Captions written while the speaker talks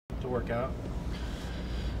to work out?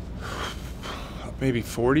 Maybe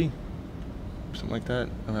 40, something like that,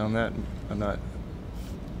 around that. I'm not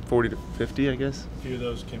 40 to 50, I guess. A few of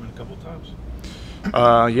those came in a couple times.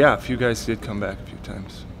 Yeah, a few guys did come back a few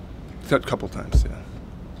times. A couple times, yeah.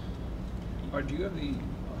 Or do you have the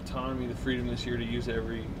autonomy, the freedom this year to use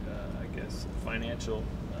every, I guess, financial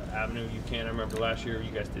avenue you can? I remember last year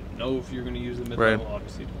you guys didn't know if you were going to use the mid-level. Right.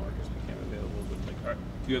 Obviously, DeMarcus became available, but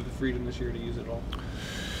do you have the freedom this year to use it all?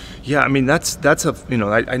 Yeah, I mean that's a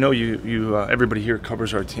I know you everybody here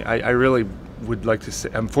covers our team. I really would like to say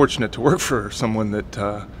I'm fortunate to work for someone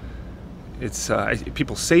that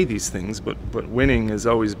people say these things, but winning has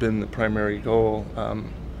always been the primary goal.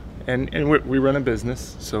 And we run a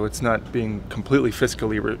business, so it's not being completely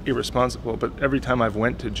fiscally irresponsible. But every time I've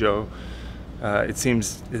went to Joe, it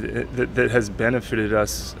seems that has benefited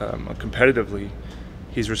us competitively.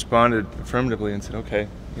 He's responded affirmatively and said, okay,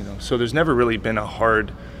 So there's never really been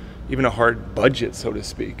even a hard budget, so to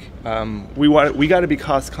speak. We got to be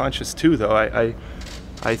cost conscious too, though.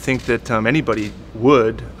 I think that anybody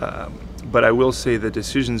would, but I will say the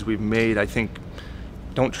decisions we've made, I think.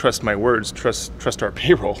 Don't trust my words, trust our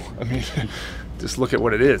payroll. I mean, just look at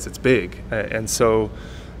what it is. It's big. And so,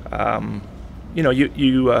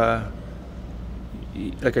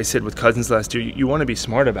 like I said with Cousins last year, you want to be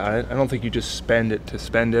smart about it. I don't think you just spend it to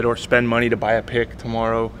spend it or spend money to buy a pick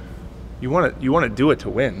tomorrow. You want to do it to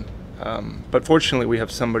win. But fortunately, we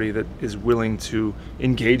have somebody that is willing to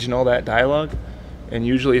engage in all that dialogue. And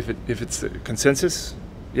usually if it's a consensus,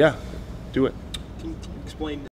 yeah, do it. Can you explain